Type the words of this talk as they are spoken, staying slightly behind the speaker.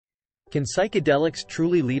Can psychedelics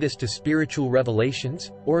truly lead us to spiritual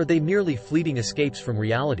revelations, or are they merely fleeting escapes from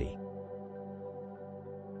reality?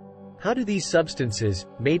 How do these substances,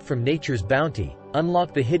 made from nature's bounty,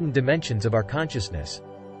 unlock the hidden dimensions of our consciousness?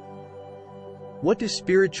 What do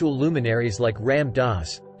spiritual luminaries like Ram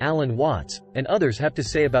Dass, Alan Watts, and others have to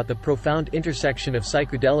say about the profound intersection of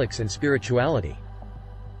psychedelics and spirituality?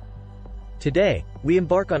 Today, we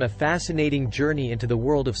embark on a fascinating journey into the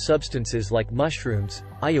world of substances like mushrooms,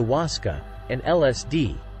 ayahuasca, and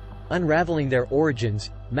LSD, unraveling their origins,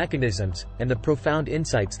 mechanisms, and the profound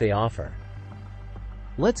insights they offer.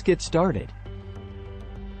 Let's get started.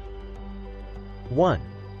 1.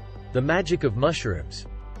 The magic of mushrooms.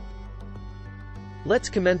 Let's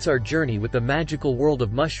commence our journey with the magical world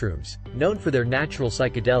of mushrooms, known for their natural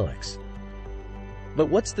psychedelics. But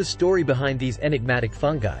what's the story behind these enigmatic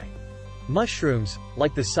fungi? Mushrooms,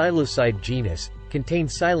 like the psilocybe genus, contain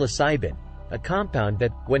psilocybin, a compound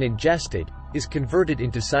that, when ingested, is converted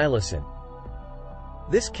into psilocin.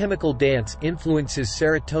 This chemical dance influences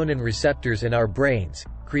serotonin receptors in our brains,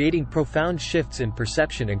 creating profound shifts in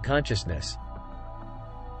perception and consciousness.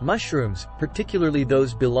 Mushrooms, particularly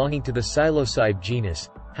those belonging to the psilocybe genus,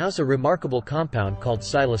 house a remarkable compound called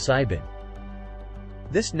psilocybin.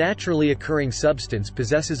 This naturally occurring substance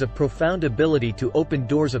possesses a profound ability to open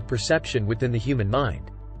doors of perception within the human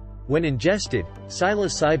mind. When ingested,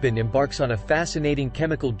 psilocybin embarks on a fascinating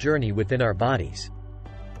chemical journey within our bodies.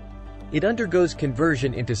 It undergoes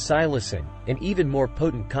conversion into psilocin, an even more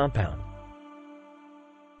potent compound.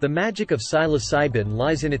 The magic of psilocybin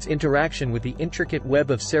lies in its interaction with the intricate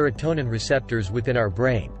web of serotonin receptors within our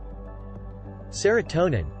brain.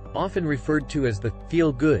 Serotonin, often referred to as the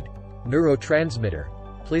feel-good neurotransmitter,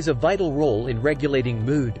 plays a vital role in regulating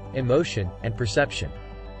mood, emotion, and perception.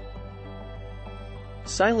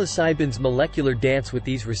 Psilocybin's molecular dance with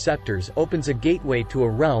these receptors opens a gateway to a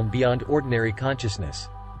realm beyond ordinary consciousness.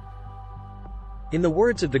 In the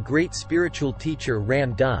words of the great spiritual teacher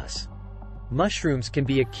Ram Dass, mushrooms can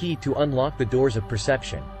be a key to unlock the doors of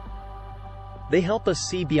perception. They help us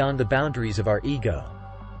see beyond the boundaries of our ego.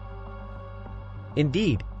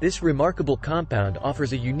 Indeed, this remarkable compound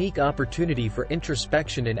offers a unique opportunity for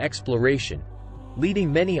introspection and exploration,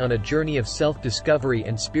 leading many on a journey of self-discovery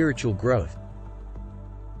and spiritual growth.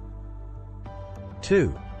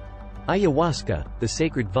 2. Ayahuasca, the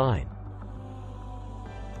sacred vine.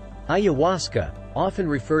 Ayahuasca, often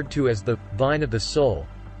referred to as the vine of the soul,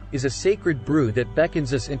 is a sacred brew that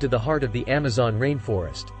beckons us into the heart of the Amazon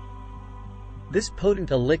rainforest. This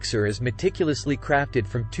potent elixir is meticulously crafted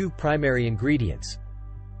from two primary ingredients: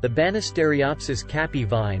 the Banisteriopsis caapi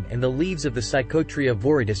vine and the leaves of the Psychotria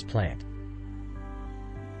viridis plant.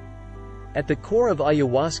 At the core of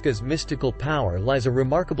ayahuasca's mystical power lies a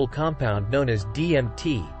remarkable compound known as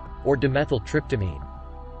DMT, or dimethyltryptamine.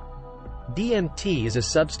 DMT is a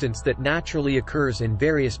substance that naturally occurs in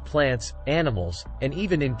various plants, animals, and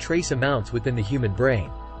even in trace amounts within the human brain.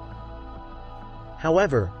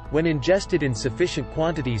 However, when ingested in sufficient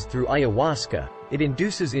quantities through ayahuasca, it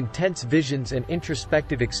induces intense visions and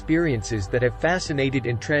introspective experiences that have fascinated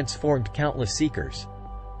and transformed countless seekers.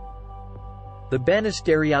 The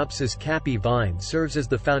Banisteriopsis caapi vine serves as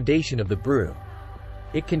the foundation of the brew.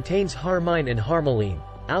 It contains harmine and harmaline,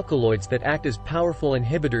 alkaloids that act as powerful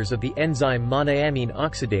inhibitors of the enzyme monoamine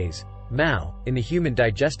oxidase, MAO, in the human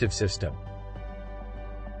digestive system.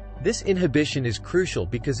 This inhibition is crucial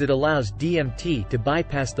because it allows DMT to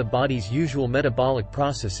bypass the body's usual metabolic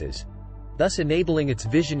processes, thus enabling its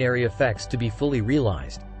visionary effects to be fully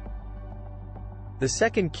realized. The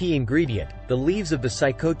second key ingredient, the leaves of the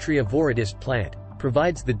Psychotria viridis plant,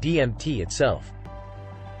 provides the DMT itself.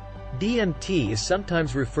 DMT is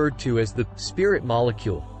sometimes referred to as the spirit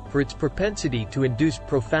molecule for its propensity to induce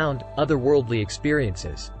profound, otherworldly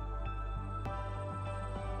experiences.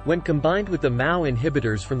 When combined with the MAO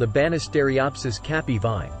inhibitors from the Banisteriopsis caapi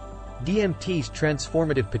vine, DMT's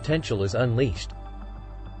transformative potential is unleashed.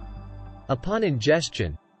 Upon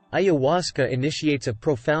ingestion, ayahuasca initiates a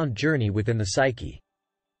profound journey within the psyche.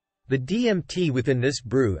 The DMT within this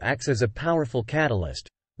brew acts as a powerful catalyst,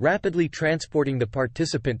 rapidly transporting the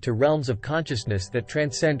participant to realms of consciousness that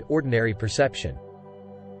transcend ordinary perception.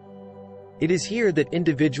 It is here that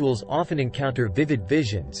individuals often encounter vivid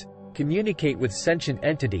visions, communicate with sentient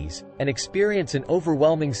entities, and experience an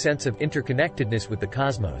overwhelming sense of interconnectedness with the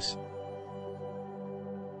cosmos.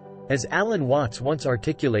 As Alan Watts once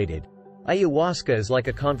articulated, ayahuasca is like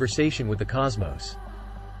a conversation with the cosmos.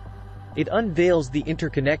 It unveils the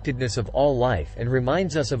interconnectedness of all life and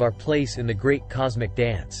reminds us of our place in the great cosmic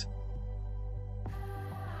dance.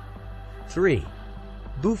 3.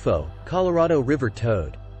 Bufo, Colorado River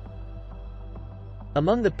toad.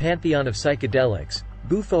 Among the pantheon of psychedelics,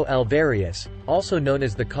 Bufo alvarius, also known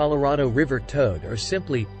as the Colorado River toad or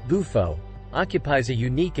simply Bufo, occupies a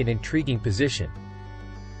unique and intriguing position.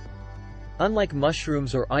 Unlike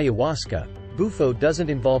mushrooms or ayahuasca, Bufo doesn't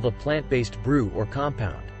involve a plant-based brew or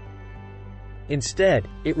compound. Instead,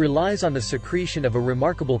 it relies on the secretion of a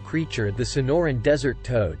remarkable creature, the Sonoran desert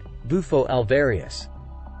toad, Bufo alvarius.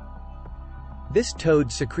 This toad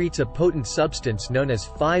secretes a potent substance known as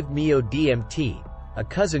 5-MeO-DMT, a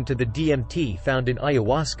cousin to the DMT found in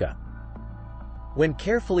ayahuasca. When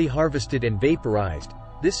carefully harvested and vaporized,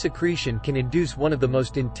 this secretion can induce one of the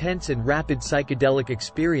most intense and rapid psychedelic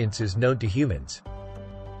experiences known to humans.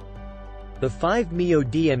 The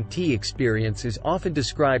 5-MeO-DMT experience is often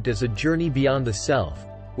described as a journey beyond the self,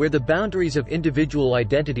 where the boundaries of individual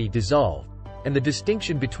identity dissolve, and the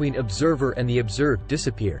distinction between observer and the observed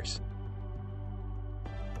disappears.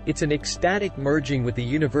 It's an ecstatic merging with the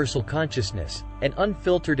universal consciousness, an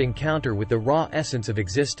unfiltered encounter with the raw essence of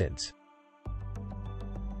existence.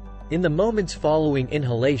 In the moments following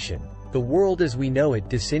inhalation, the world as we know it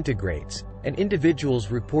disintegrates, and individuals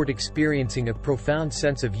report experiencing a profound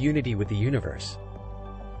sense of unity with the universe.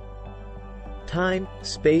 Time,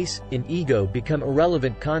 space, and ego become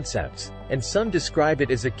irrelevant concepts, and some describe it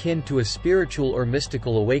as akin to a spiritual or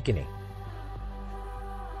mystical awakening.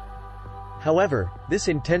 However, this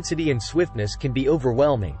intensity and swiftness can be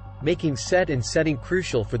overwhelming, making set and setting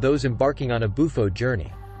crucial for those embarking on a Bufo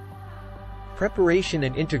journey. Preparation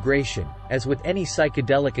and integration, as with any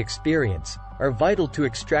psychedelic experience, are vital to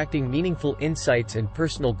extracting meaningful insights and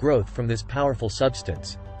personal growth from this powerful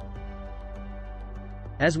substance.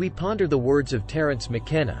 As we ponder the words of Terence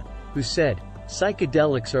McKenna, who said,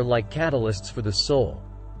 "Psychedelics are like catalysts for the soul,"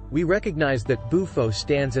 we recognize that Bufo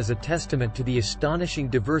stands as a testament to the astonishing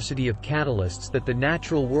diversity of catalysts that the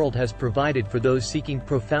natural world has provided for those seeking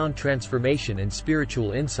profound transformation and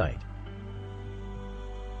spiritual insight.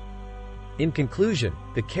 In conclusion,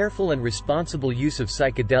 the careful and responsible use of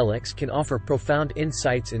psychedelics can offer profound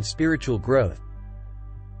insights and spiritual growth.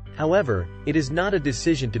 However, it is not a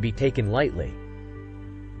decision to be taken lightly.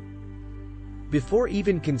 Before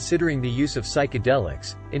even considering the use of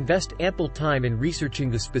psychedelics, invest ample time in researching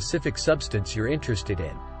the specific substance you're interested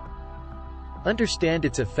in. Understand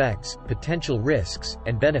its effects, potential risks,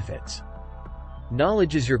 and benefits.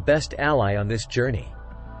 Knowledge is your best ally on this journey.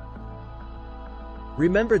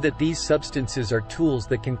 Remember that these substances are tools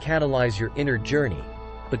that can catalyze your inner journey,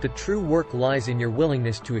 but the true work lies in your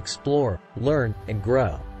willingness to explore, learn, and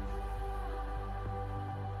grow.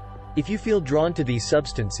 If you feel drawn to these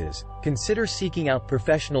substances, consider seeking out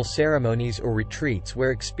professional ceremonies or retreats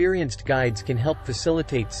where experienced guides can help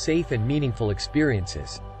facilitate safe and meaningful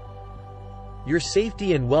experiences. Your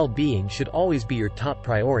safety and well-being should always be your top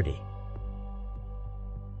priority.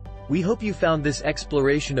 We hope you found this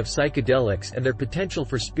exploration of psychedelics and their potential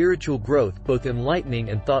for spiritual growth both enlightening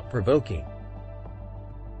and thought-provoking.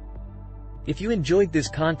 If you enjoyed this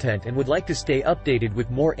content and would like to stay updated with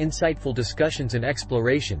more insightful discussions and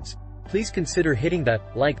explorations, please consider hitting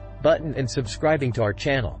that like button and subscribing to our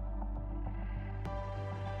channel.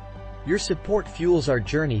 Your support fuels our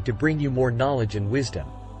journey to bring you more knowledge and wisdom.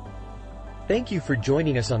 Thank you for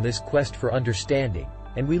joining us on this quest for understanding,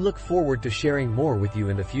 and we look forward to sharing more with you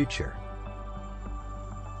in the future.